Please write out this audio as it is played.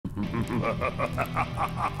Don't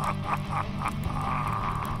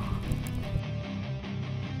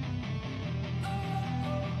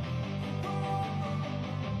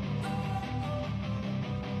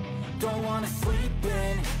wanna sleep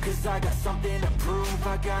in, cause I got something to prove.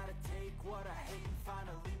 I gotta take what I hate and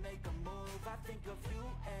finally make a move. I think of you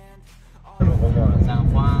and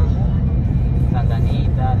San Juan, Santa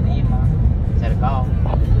Anita, Lima, Cercado.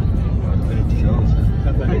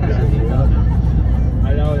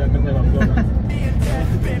 Al lado de la casa de Barcelona.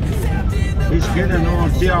 Izquierda no,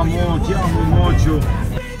 ti amo mucho.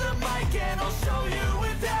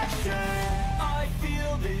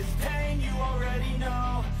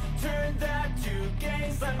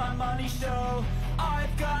 Let my money show.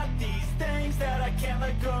 I've got these things that I can't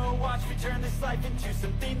let go. Watch me turn this life into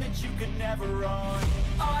something that you could never own.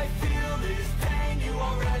 I feel this pain, you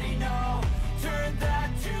already know. Turn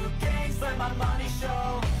that to gains, let my money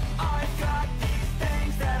show. I've got these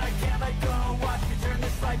things that I can't let go. Watch me turn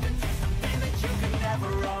this life into something that you could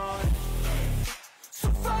never own. So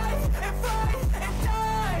fight and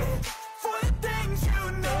die for the things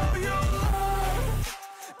you know you love.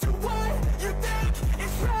 Do what you think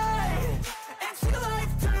is right, and see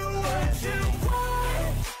life do what you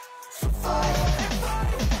want. So fight and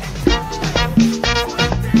die for the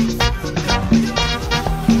things you know you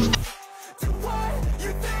love. Do what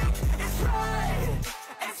you think is right,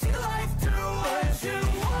 and see life do what you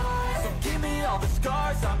want. So give me all the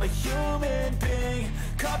scars, I'm a human being.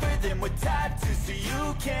 Cover them with tattoos so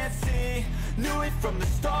you can't see. Knew it from the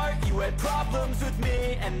start, you had problems with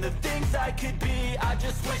me and the things I could be, I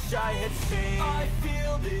just wish I had seen. I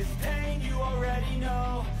feel this pain, you already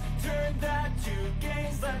know. Turn that to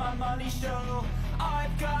gains, let my money show.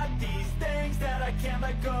 I've got these things that I can't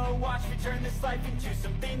let go. Watch me turn this life into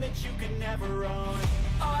something that you could never own.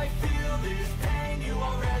 I feel this pain, you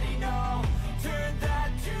already know. Turn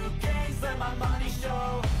that to gains, let my money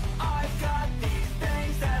show. I've got these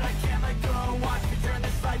things that I can't let go. Watch me turn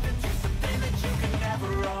this life into something that you can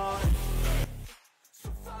never own. So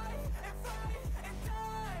fight and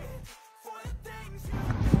die for the things you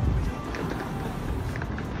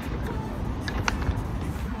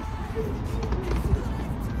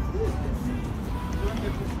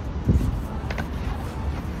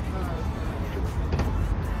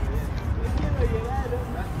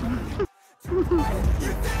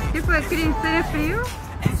 ¿Qué fue, Chris? ¿Eres frío?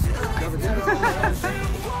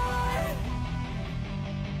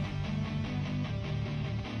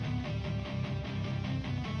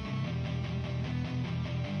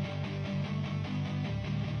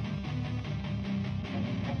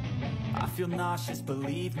 I feel nauseous,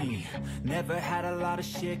 believe me. Never had a lot of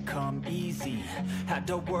shit come easy. Had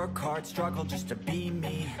to work hard, struggle just to be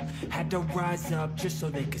me. Had to rise up just so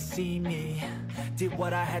they could see me. Did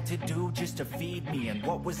what I had to do just to feed me. And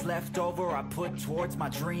what was left over I put towards my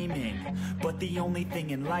dreaming. But the only thing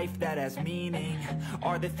in life that has meaning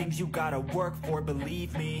are the things you gotta work for,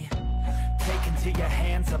 believe me. Take into your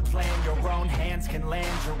hands a plan, your own hands can land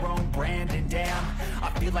your own brand. And damn, I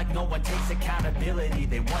feel like no one takes accountability.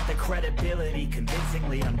 They want the credibility,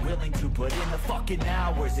 convincingly unwilling to put in the fucking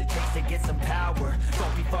hours it takes to get some power.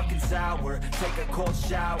 Don't be fucking sour, take a cold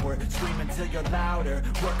shower. Scream until you're louder,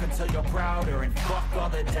 work until you're prouder. And fuck all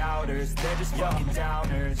the doubters, they're just fucking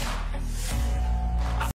downers.